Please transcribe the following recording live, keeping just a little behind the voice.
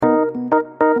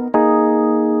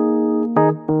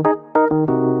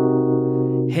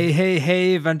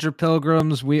Hey, Venture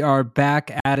Pilgrims, we are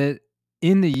back at it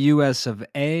in the US of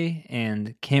A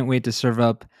and can't wait to serve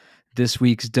up this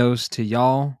week's dose to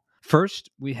y'all. First,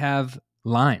 we have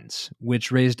Lines,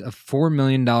 which raised a $4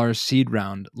 million seed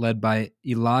round led by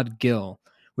Elad Gil,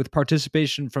 with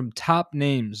participation from top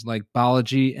names like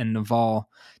Balaji and Naval.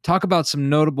 Talk about some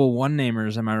notable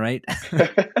one-namers, am I right?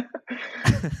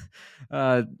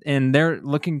 And they're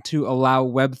looking to allow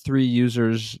Web3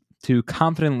 users to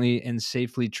confidently and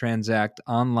safely transact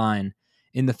online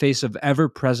in the face of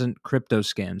ever-present crypto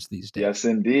scams these days. Yes,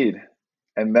 indeed.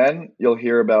 And then you'll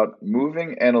hear about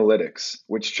Moving Analytics,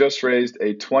 which just raised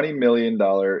a $20 million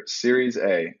Series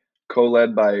A,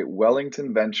 co-led by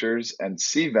Wellington Ventures and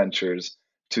C Ventures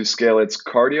to scale its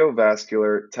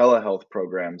cardiovascular telehealth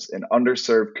programs in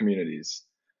underserved communities.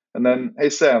 And then,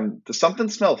 hey, Sam, does something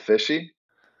smell fishy?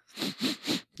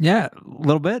 Yeah, a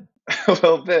little bit. A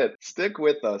little bit. Stick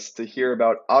with us to hear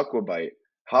about Aquabyte,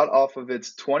 hot off of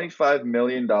its $25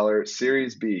 million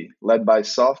Series B, led by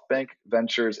SoftBank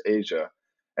Ventures Asia,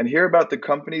 and hear about the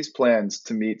company's plans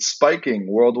to meet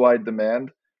spiking worldwide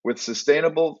demand with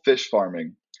sustainable fish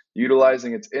farming,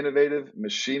 utilizing its innovative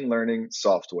machine learning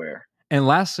software. And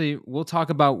lastly, we'll talk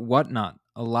about Whatnot,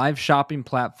 a live shopping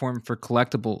platform for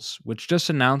collectibles, which just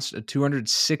announced a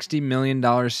 $260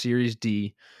 million Series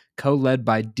D, co-led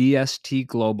by DST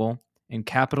Global and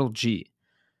Capital G,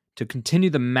 to continue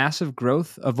the massive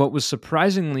growth of what was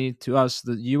surprisingly to us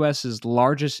the US's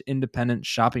largest independent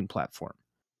shopping platform.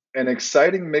 An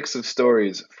exciting mix of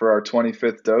stories for our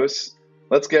 25th dose.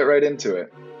 Let's get right into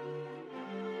it.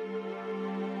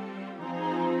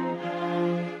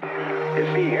 You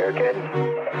see here, kid,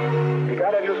 you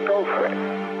gotta just go for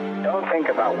it. Don't think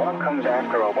about what comes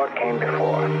after or what came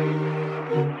before.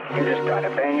 You just gotta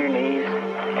bend your knees,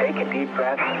 take a deep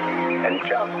breath, and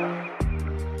jump.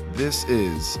 This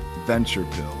is Venture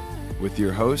Pill with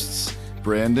your hosts,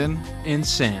 Brandon and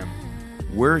Sam.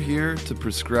 We're here to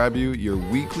prescribe you your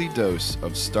weekly dose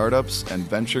of startups and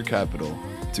venture capital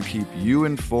to keep you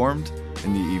informed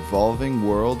in the evolving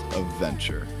world of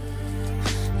venture.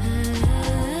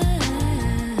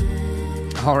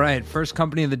 All right, first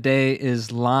company of the day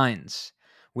is Lines,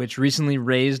 which recently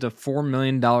raised a $4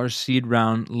 million seed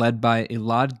round led by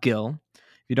Elad Gil.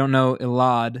 If you don't know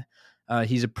Elad,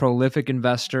 he's a prolific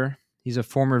investor. He's a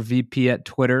former VP at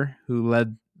Twitter who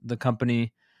led the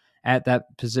company at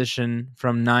that position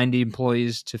from 90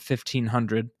 employees to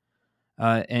 1,500.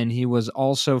 And he was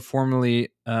also formerly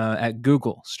at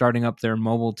Google, starting up their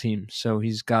mobile team. So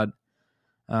he's got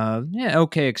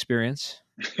okay experience.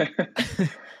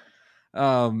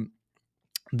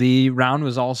 The round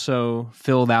was also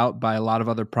filled out by a lot of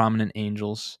other prominent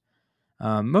angels.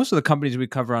 Most of the companies we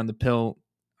cover on the pill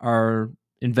are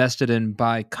invested in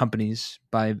by companies,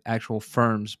 by actual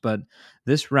firms, but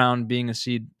this round, being a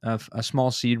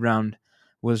small seed round,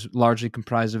 was largely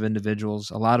comprised of individuals,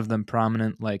 a lot of them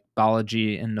prominent like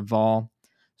Balaji and Naval.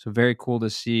 So very cool to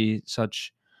see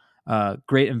such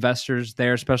great investors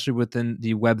there, especially within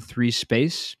the Web3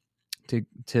 space.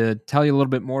 To tell you a little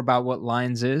bit more about what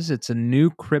Lines is, it's a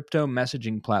new crypto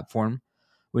messaging platform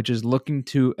which is looking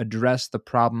to address the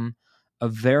problem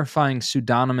of verifying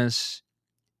pseudonymous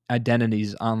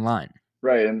identities online.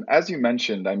 Right, and as you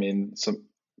mentioned, I mean,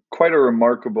 quite a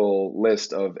remarkable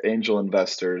list of angel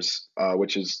investors,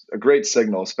 which is a great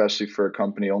signal, especially for a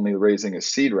company only raising a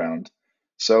seed round.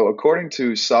 So, according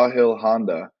to Sahil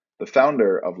Honda, the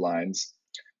founder of Lines,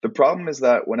 the problem is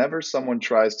that whenever someone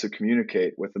tries to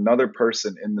communicate with another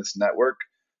person in this network,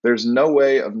 there's no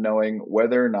way of knowing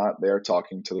whether or not they are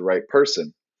talking to the right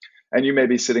person. And you may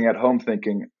be sitting at home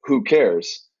thinking, who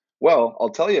cares? Well,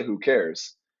 I'll tell you who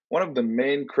cares. One of the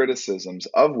main criticisms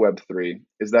of Web3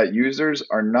 is that users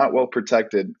are not well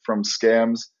protected from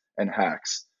scams and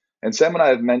hacks. And Sam and I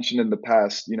have mentioned in the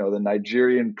past, the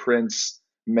Nigerian prince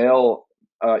mail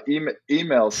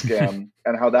email scam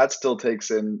and how that still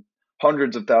takes in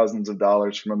hundreds of thousands of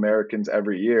dollars from Americans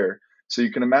every year. So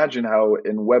you can imagine how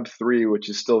in Web3, which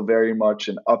is still very much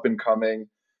an up and coming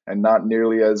and not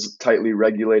nearly as tightly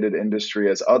regulated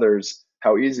industry as others,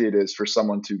 how easy it is for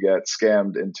someone to get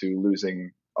scammed into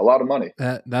losing a lot of money.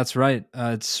 That's right.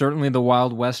 It's certainly the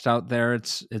Wild West out there.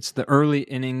 It's the early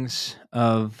innings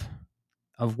of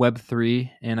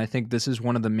Web3, and I think this is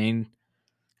one of the main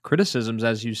criticisms,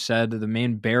 as you said, the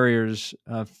main barriers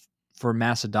for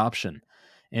mass adoption.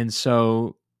 And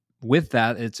so with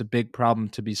that, it's a big problem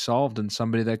to be solved, and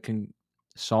somebody that can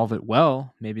solve it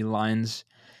well, maybe Lines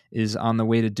is on the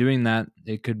way to doing that.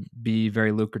 It could be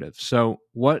very lucrative. So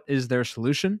what is their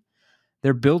solution?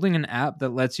 They're building an app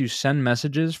that lets you send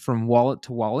messages from wallet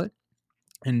to wallet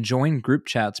and join group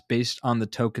chats based on the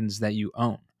tokens that you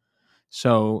own.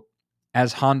 So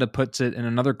As Honda puts it in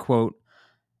another quote,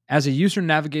 as a user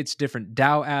navigates different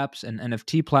DAO apps and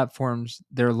NFT platforms,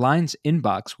 their Lines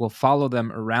inbox will follow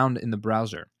them around in the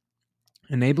browser,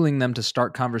 enabling them to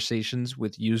start conversations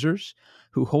with users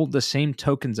who hold the same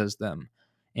tokens as them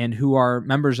and who are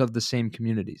members of the same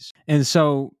communities. And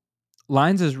so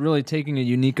Lines is really taking a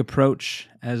unique approach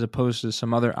as opposed to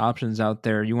some other options out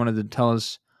there. You wanted to tell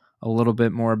us a little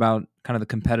bit more about kind of the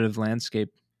competitive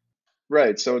landscape.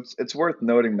 Right. So it's worth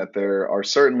noting that there are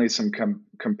certainly some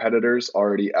competitors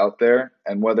already out there,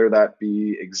 and whether that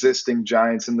be existing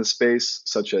giants in the space,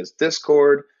 such as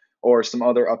Discord, or some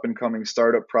other up and coming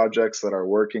startup projects that are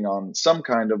working on some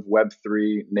kind of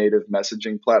Web3 native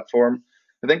messaging platform.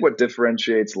 I think what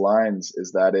differentiates Lines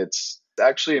is that it's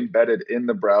actually embedded in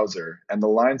the browser, and the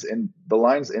Lines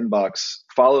inbox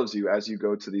follows you as you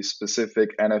go to these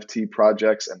specific NFT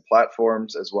projects and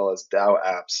platforms, as well as DAO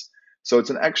apps. So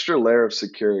it's an extra layer of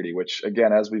security, which,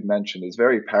 again, as we've mentioned, is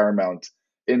very paramount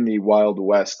in the wild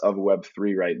west of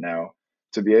Web3 right now,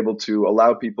 to be able to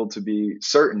allow people to be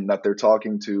certain that they're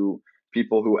talking to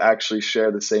people who actually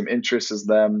share the same interests as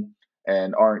them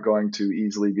and aren't going to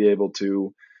easily be able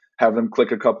to have them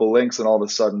click a couple links and all of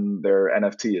a sudden their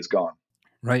NFT is gone.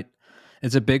 Right.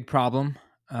 It's a big problem.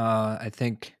 I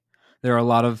think there are a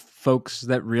lot of folks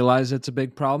that realize it's a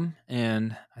big problem,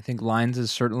 and I think Lines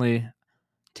is certainly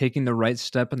taking the right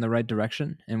step in the right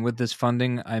direction. And with this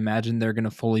funding, I imagine they're going to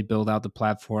fully build out the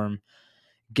platform,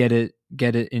 get it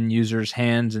in users'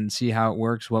 hands and see how it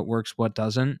works, what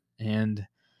doesn't. And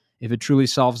if it truly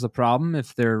solves the problem,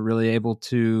 if they're really able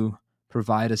to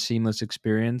provide a seamless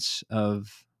experience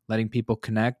of letting people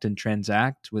connect and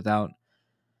transact without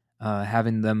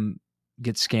having them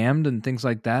get scammed and things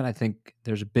like that, I think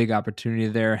there's a big opportunity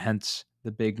there, hence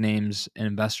the big names and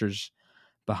investors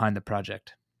behind the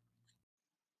project.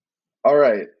 All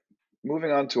right, moving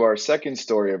on to our second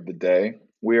story of the day,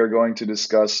 we are going to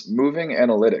discuss Moving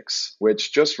Analytics,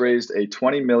 which just raised a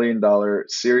 $20 million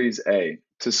Series A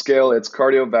to scale its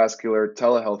cardiovascular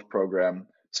telehealth program,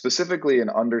 specifically in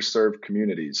underserved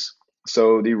communities.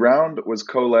 So the round was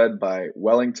co-led by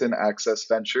Wellington Access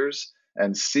Ventures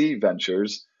and C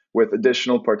Ventures, with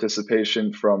additional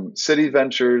participation from City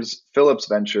Ventures, Phillips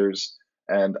Ventures,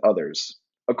 and others.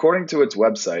 According to its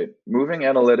website, Moving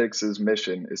Analytics'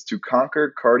 mission is to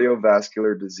conquer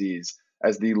cardiovascular disease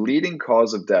as the leading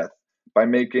cause of death by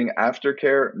making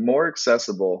aftercare more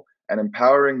accessible and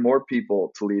empowering more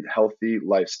people to lead healthy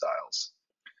lifestyles.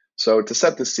 So, to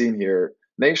set the scene here,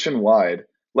 nationwide,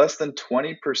 less than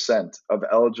 20% of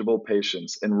eligible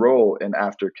patients enroll in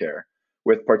aftercare,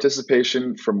 with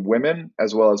participation from women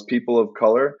as well as people of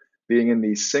color being in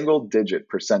the single-digit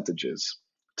percentages.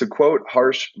 To quote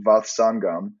Harsh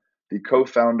Vathsangam, the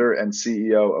co-founder and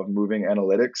CEO of Moving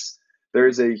Analytics, there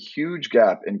is a huge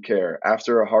gap in care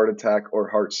after a heart attack or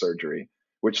heart surgery,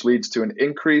 which leads to an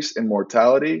increase in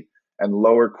mortality and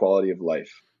lower quality of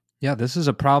life. Yeah, this is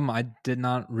a problem I did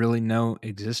not really know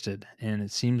existed, and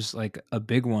it seems like a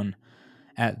big one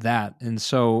at that. And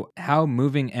so, how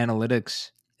Moving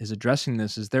Analytics is addressing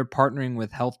this is they're partnering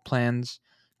with health plans,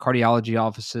 cardiology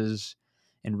offices,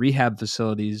 and rehab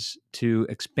facilities to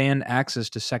expand access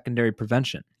to secondary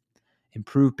prevention,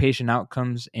 improve patient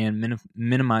outcomes, and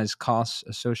minimize costs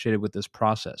associated with this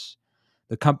process.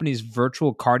 The company's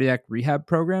virtual cardiac rehab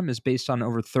program is based on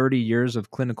over 30 years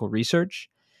of clinical research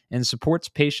and supports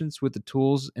patients with the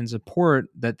tools and support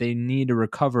that they need to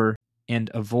recover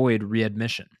and avoid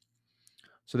readmission.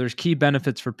 So there's key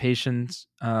benefits for patients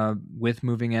with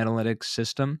Moving Analytics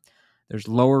system. There's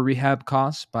lower rehab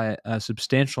costs by a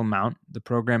substantial amount. The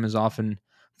program is often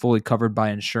fully covered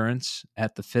by insurance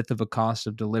at the fifth of a cost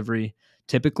of delivery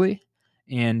typically,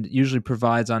 and usually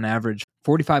provides on average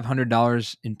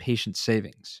 $4,500 in patient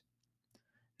savings.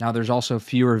 Now there's also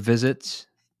fewer visits.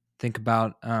 Think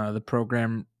about the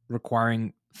program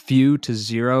requiring few to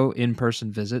zero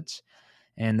in-person visits,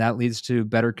 and that leads to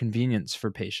better convenience for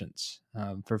patients.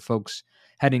 For folks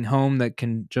heading home that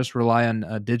can just rely on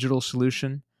a digital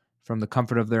solution from the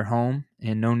comfort of their home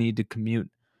and no need to commute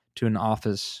to an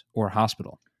office or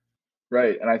hospital.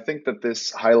 Right. And I think that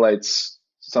this highlights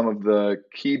some of the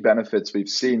key benefits we've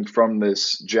seen from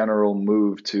this general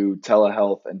move to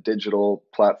telehealth and digital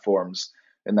platforms,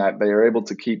 in that they are able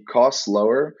to keep costs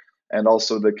lower and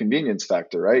also the convenience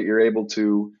factor, right? You're able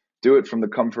to do it from the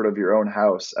comfort of your own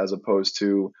house as opposed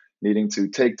to needing to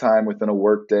take time within a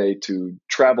workday to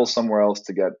travel somewhere else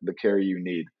to get the care you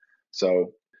need.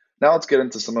 So now let's get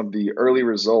into some of the early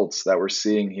results that we're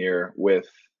seeing here with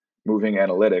Moving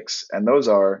Analytics. And those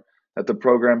are that the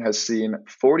program has seen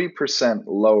 40%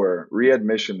 lower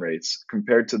readmission rates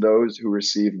compared to those who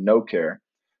receive no care.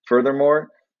 Furthermore,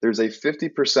 there's a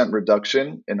 50%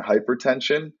 reduction in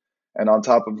hypertension. And on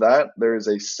top of that, there is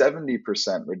a 70%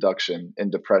 reduction in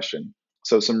depression.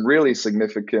 So some really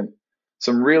significant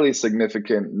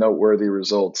noteworthy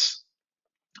results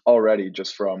already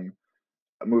just from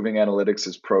Moving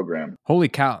Analytics' program. Holy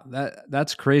cow,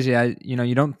 that's crazy.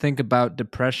 You don't think about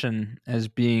depression as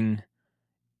being,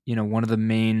 one of the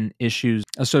main issues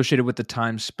associated with the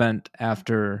time spent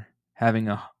after having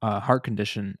a heart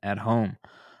condition at home.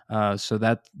 So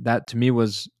that to me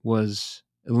was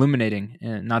illuminating,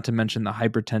 and not to mention the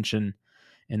hypertension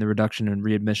and the reduction in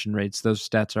readmission rates. Those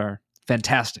stats are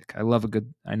fantastic.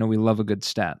 I know we love a good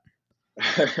stat.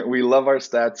 We love our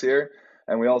stats here,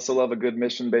 and we also love a good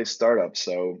mission-based startup.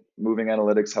 So Moving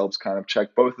Analytics helps kind of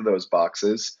check both of those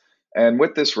boxes. And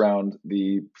with this round,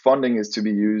 the funding is to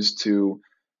be used to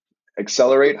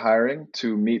accelerate hiring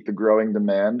to meet the growing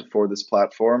demand for this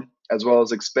platform, as well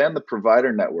as expand the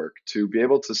provider network to be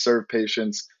able to serve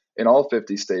patients in all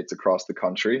 50 states across the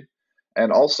country,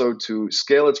 and also to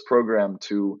scale its program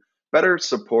to better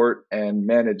support and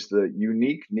manage the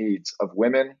unique needs of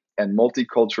women and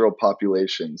multicultural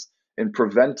populations in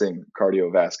preventing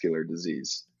cardiovascular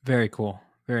disease. Very cool.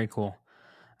 Very cool.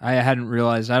 I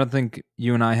don't think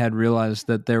you and I had realized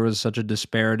that there was such a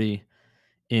disparity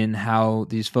in how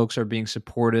these folks are being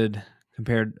supported,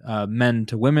 compared men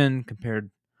to women,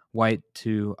 compared white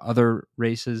to other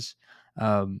races.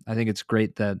 I think it's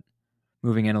great that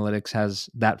Moving Analytics has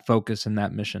that focus and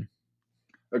that mission.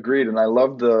 Agreed. And I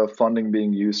love the funding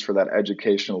being used for that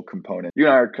educational component. You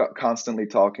and I are constantly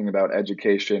talking about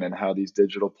education and how these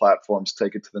digital platforms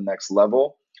take it to the next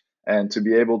level. And to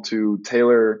be able to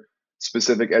tailor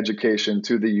specific education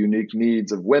to the unique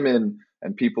needs of women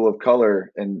and people of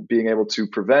color, and being able to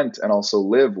prevent and also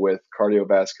live with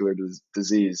cardiovascular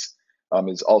disease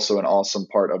is also an awesome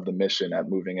part of the mission at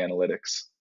Moving Analytics.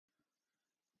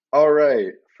 All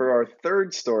right. For our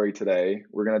third story today,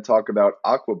 we're going to talk about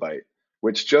Aquabite,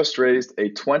 which just raised a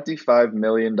 $25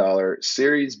 million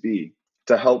Series B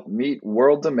to help meet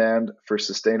world demand for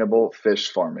sustainable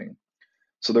fish farming.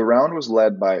 So the round was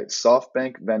led by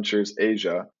SoftBank Ventures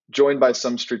Asia, joined by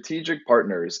some strategic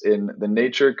partners in the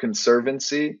Nature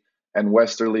Conservancy and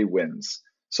Westerly Winds.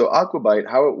 So Aquabite,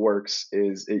 how it works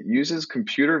is it uses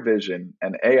computer vision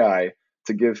and AI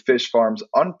to give fish farms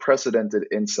unprecedented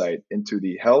insight into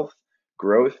the health,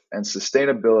 growth, and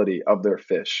sustainability of their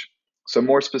fish. So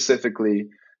more specifically,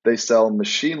 they sell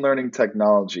machine learning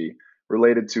technology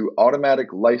related to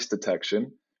automatic lice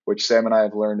detection, which Sam and I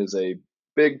have learned is a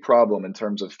big problem in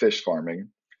terms of fish farming,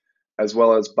 as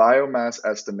well as biomass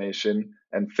estimation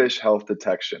and fish health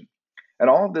detection. And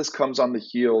all of this comes on the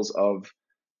heels of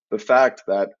the fact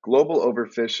that global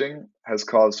overfishing has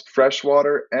caused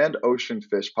freshwater and ocean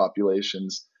fish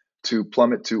populations to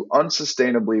plummet to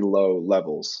unsustainably low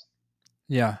levels.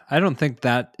 Yeah, I don't think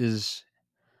that is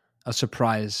a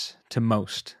surprise to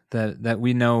most. That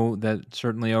we know that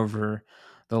certainly over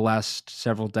the last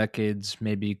several decades,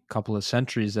 maybe a couple of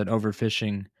centuries, that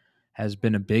overfishing has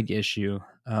been a big issue,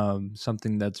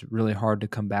 something that's really hard to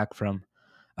come back from.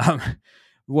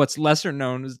 What's lesser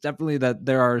known is definitely that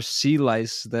there are sea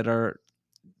lice that are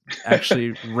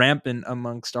actually rampant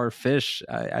amongst our fish.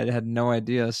 I had no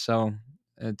idea, so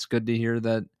it's good to hear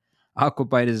that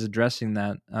Aquabite is addressing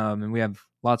that, and we have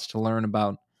lots to learn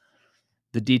about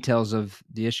the details of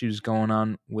the issues going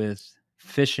on with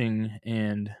fishing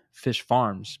and fish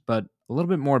farms. But a little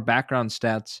bit more background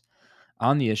stats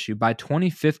on the issue. By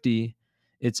 2050,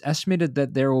 it's estimated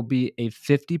that there will be a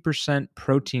 50%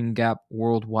 protein gap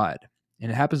worldwide. And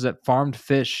it happens that farmed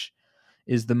fish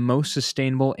is the most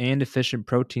sustainable and efficient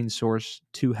protein source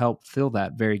to help fill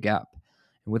that very gap.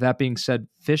 And with that being said,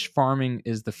 fish farming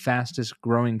is the fastest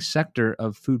growing sector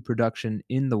of food production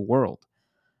in the world.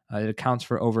 It accounts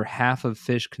for over half of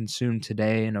fish consumed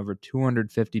today and over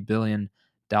 $250 billion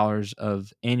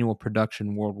of annual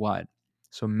production worldwide.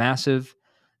 So massive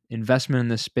investment in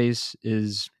this space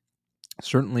is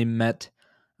certainly met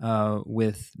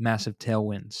with massive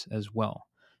tailwinds as well.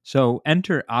 So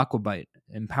enter Aquabite,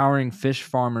 empowering fish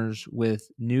farmers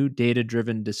with new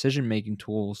data-driven decision-making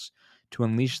tools to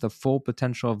unleash the full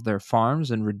potential of their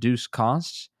farms and reduce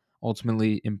costs,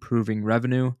 ultimately improving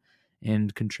revenue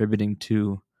and contributing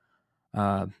to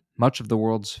much of the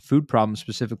world's food problems,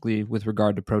 specifically with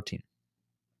regard to protein.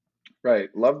 Right.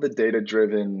 Love the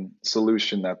data-driven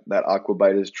solution that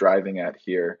Aquabite is driving at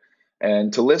here.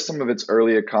 And to list some of its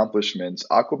early accomplishments,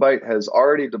 Aquabite has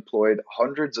already deployed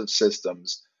hundreds of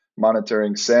systems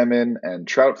monitoring salmon and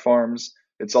trout farms.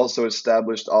 It's also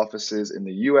established offices in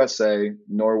the USA,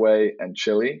 Norway, and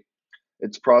Chile.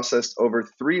 It's processed over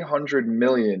 300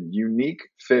 million unique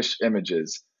fish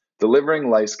images, delivering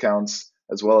lice counts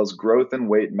as well as growth and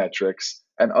weight metrics,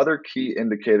 and other key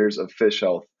indicators of fish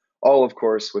health, all, of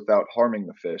course, without harming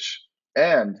the fish.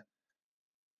 And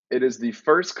it is the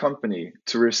first company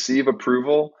to receive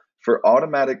approval for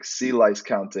automatic sea lice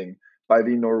counting by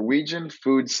the Norwegian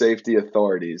Food Safety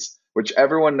Authorities, which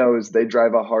everyone knows they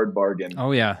drive a hard bargain.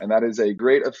 Oh, yeah. And that is a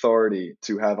great authority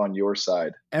to have on your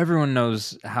side. Everyone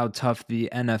knows how tough the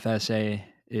NFSA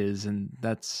is, and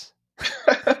that's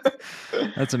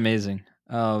amazing.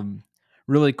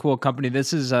 Really cool company.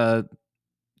 This is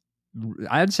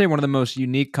I'd say one of the most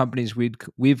unique companies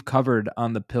we've covered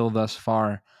on the pill thus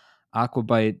far.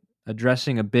 Aquabite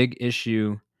addressing a big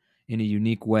issue in a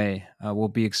unique way. We'll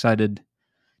be excited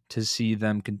to see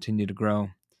them continue to grow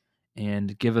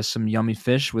and give us some yummy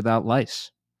fish without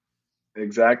lice.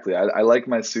 Exactly. I like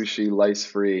my sushi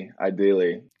lice-free,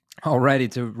 ideally. Alrighty,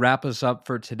 to wrap us up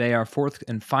for today, our fourth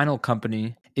and final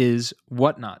company is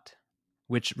Whatnot,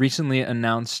 which recently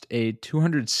announced a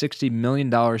 $260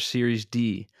 million Series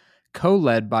D,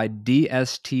 co-led by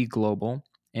DST Global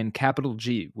and Capital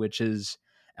G, which is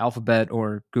Alphabet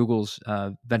or Google's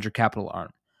venture capital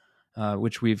arm,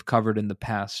 which we've covered in the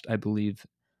past, I believe,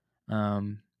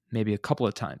 maybe a couple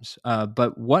of times.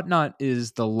 But Whatnot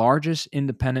is the largest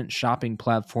independent shopping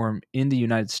platform in the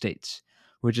United States,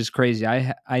 which is crazy.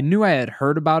 I knew I had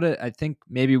heard about it. I think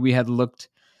maybe we had looked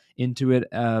into it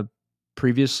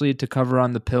previously to cover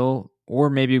on the pill, or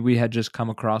maybe we had just come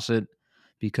across it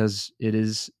because it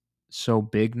is so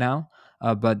big now.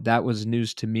 But that was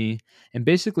news to me. And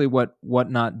basically, what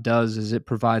Whatnot does is it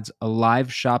provides a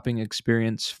live shopping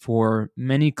experience for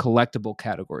many collectible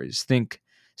categories. Think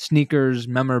sneakers,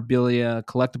 memorabilia,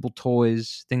 collectible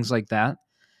toys, things like that.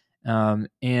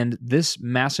 And this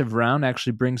massive round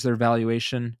actually brings their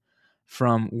valuation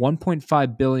from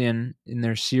 1.5 billion in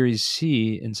their Series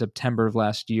C in September of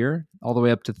last year, all the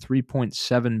way up to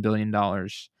 3.7 billion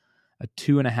dollars, a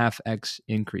 2.5x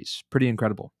increase. Pretty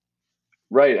incredible.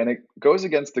 Right. And it goes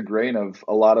against the grain of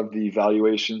a lot of the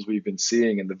valuations we've been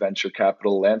seeing in the venture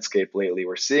capital landscape lately.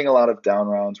 We're seeing a lot of down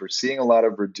rounds. We're seeing a lot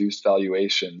of reduced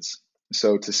valuations.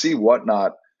 So to see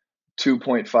Whatnot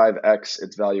 2.5x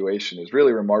its valuation is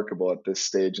really remarkable at this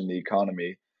stage in the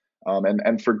economy,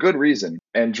 and for good reason.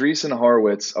 Andreessen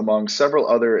Horowitz, among several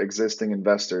other existing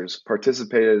investors,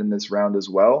 participated in this round as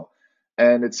well.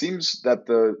 And it seems that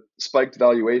the spiked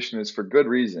valuation is for good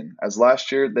reason, as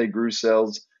last year they grew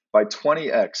sales by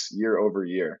 20x year over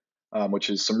year, which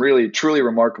is some really truly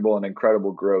remarkable and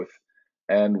incredible growth.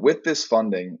 And with this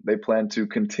funding, they plan to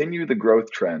continue the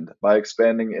growth trend by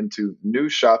expanding into new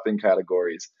shopping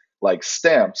categories like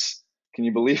stamps. Can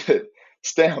you believe it?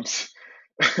 Stamps,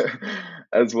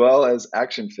 as well as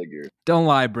action figures. Don't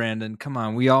lie, Brandon. Come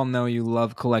on. We all know you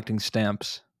love collecting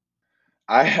stamps.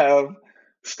 I have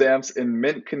stamps in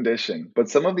mint condition, but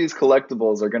some of these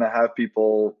collectibles are going to have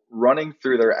people running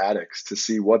through their attics to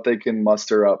see what they can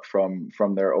muster up from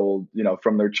their old,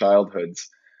 from their childhoods.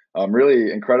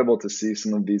 Really incredible to see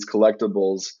some of these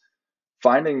collectibles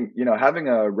finding, having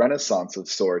a renaissance of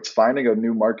sorts, finding a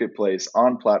new marketplace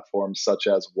on platforms such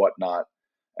as Whatnot.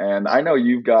 And I know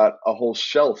you've got a whole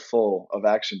shelf full of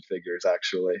action figures,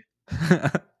 actually.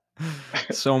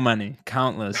 So many,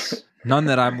 countless. None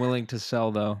that I'm willing to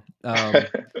sell, though.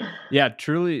 Yeah,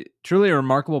 truly a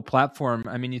remarkable platform.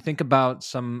 I mean, you think about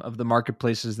some of the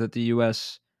marketplaces that the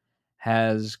U.S.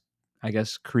 has, I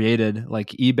guess, created, like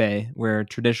eBay, where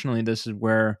traditionally this is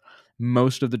where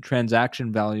most of the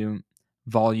transaction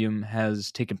volume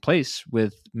has taken place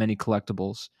with many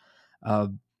collectibles.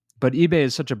 But eBay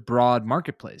is such a broad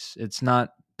marketplace. It's not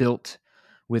built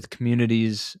with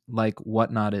communities like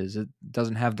Whatnot is. It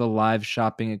doesn't have the live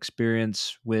shopping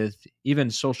experience with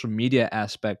even social media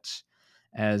aspects,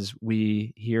 as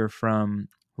we hear from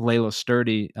Layla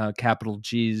Sturdy, Capital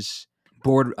G's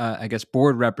board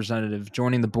representative,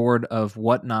 joining the board of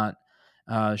Whatnot.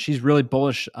 She's really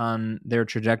bullish on their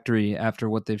trajectory after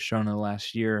what they've shown in the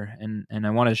last year. And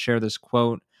I want to share this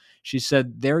quote. She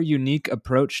said, "Their unique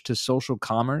approach to social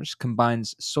commerce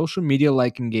combines social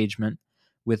media-like engagement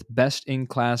with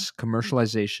best-in-class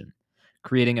commercialization,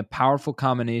 creating a powerful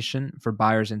combination for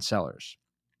buyers and sellers.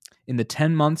 In the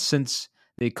 10 months since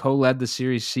they co-led the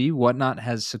Series C, Whatnot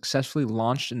has successfully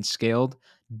launched and scaled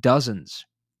dozens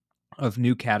of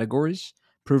new categories,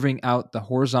 proving out the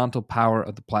horizontal power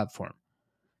of the platform."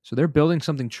 So they're building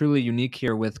something truly unique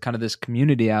here with kind of this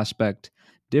community aspect,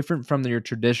 different from your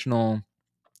traditional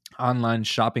online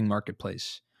shopping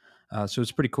marketplace. So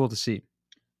it's pretty cool to see.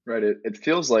 Right. It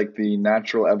feels like the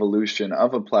natural evolution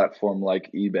of a platform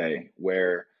like eBay,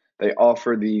 where they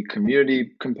offer the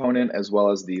community component as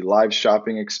well as the live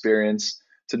shopping experience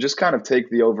to just kind of take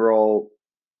the overall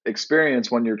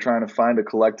experience when you're trying to find a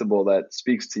collectible that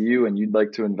speaks to you and you'd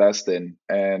like to invest in.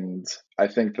 And I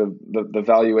think the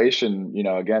valuation,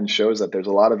 again, shows that there's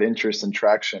a lot of interest and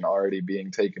traction already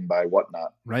being taken by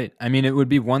Whatnot. Right. I mean, it would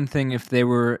be one thing if they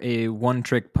were a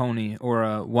one-trick pony or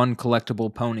a one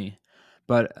collectible pony.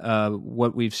 But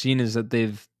what we've seen is that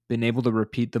they've been able to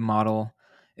repeat the model,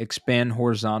 expand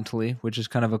horizontally, which is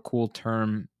kind of a cool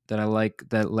term that I like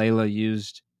that Layla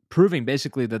used, proving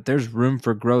basically that there's room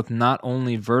for growth not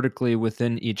only vertically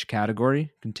within each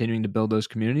category, continuing to build those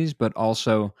communities, but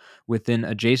also within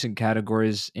adjacent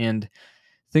categories. And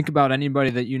think about anybody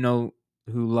that you know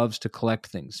who loves to collect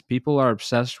things. People are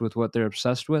obsessed with what they're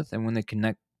obsessed with, and when they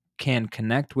can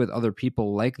connect with other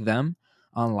people like them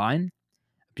online,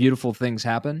 beautiful things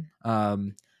happen.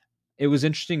 It was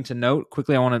interesting to note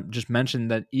quickly. I want to just mention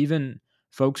that even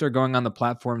folks are going on the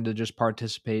platform to just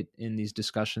participate in these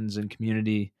discussions and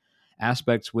community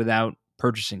aspects without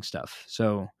purchasing stuff.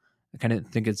 So I kind of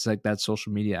think it's like that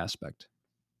social media aspect.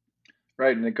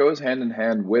 Right. And it goes hand in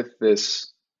hand with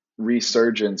this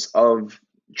resurgence of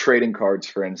trading cards,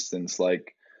 for instance.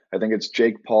 Like, I think it's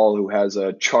Jake Paul who has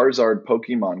a Charizard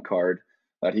Pokemon card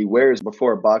that he wears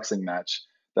before a boxing match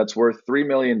that's worth $3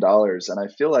 million. And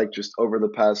I feel like just over the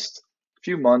past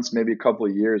few months, maybe a couple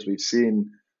of years, we've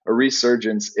seen a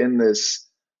resurgence in this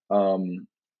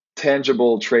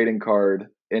tangible trading card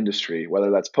industry, whether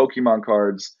that's Pokemon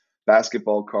cards,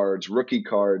 basketball cards, rookie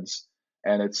cards.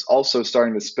 And it's also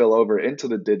starting to spill over into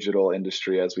the digital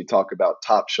industry as we talk about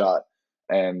Top Shot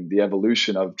and the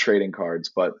evolution of trading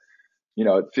cards. But,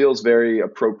 it feels very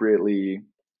appropriately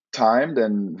timed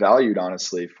and valued,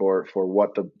 honestly, for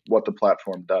what the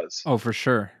platform does. Oh, for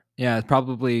sure. Yeah, it's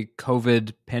probably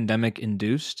COVID pandemic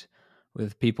induced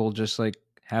with people just like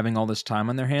having all this time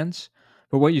on their hands.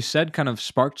 But what you said kind of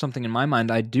sparked something in my mind.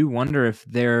 I do wonder if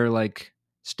they're like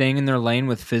staying in their lane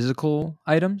with physical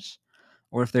items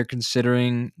or if they're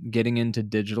considering getting into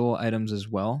digital items as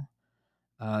well.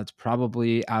 It's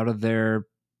probably out of their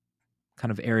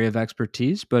kind of area of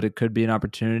expertise, but it could be an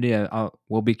opportunity.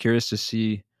 We'll be curious to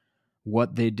see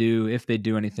what they do, if they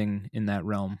do anything in that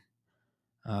realm.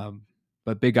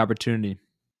 But big opportunity.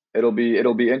 It'll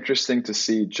be interesting to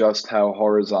see just how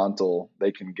horizontal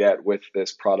they can get with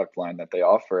this product line that they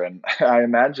offer. And I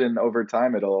imagine over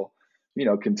time it'll,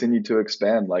 continue to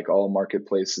expand like all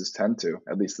marketplaces tend to,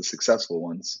 at least the successful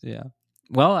ones. Yeah.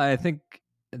 Well, I think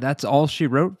that's all she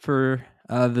wrote for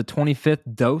the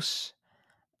 25th dose.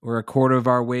 We're a quarter of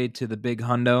our way to the big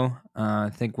hundo. I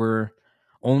think we're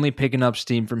only picking up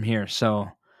steam from here. So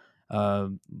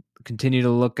continue to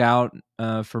look out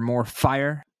for more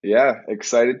fire. Yeah,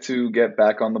 excited to get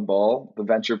back on the ball. The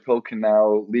Venture Pill can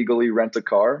now legally rent a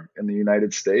car in the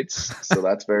United States. So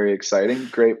that's very exciting.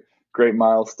 Great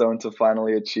milestone to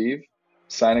finally achieve.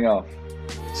 Signing off.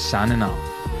 Signing off.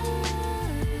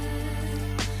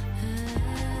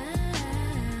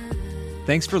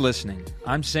 Thanks for listening.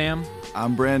 I'm Sam.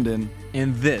 I'm Brandon.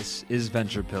 And this is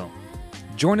Venture Pill.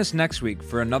 Join us next week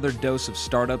for another dose of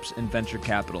startups and venture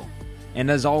capital. And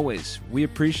as always, we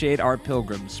appreciate our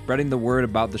pilgrims spreading the word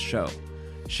about the show.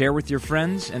 Share with your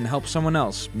friends and help someone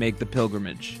else make the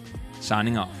pilgrimage.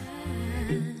 Signing off.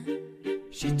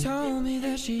 She told me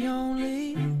that she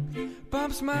only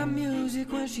bumps my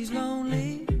music when she's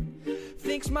lonely.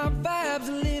 Thinks my vibe's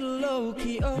a little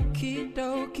low-key, okie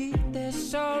dokie,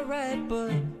 that's alright,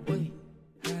 but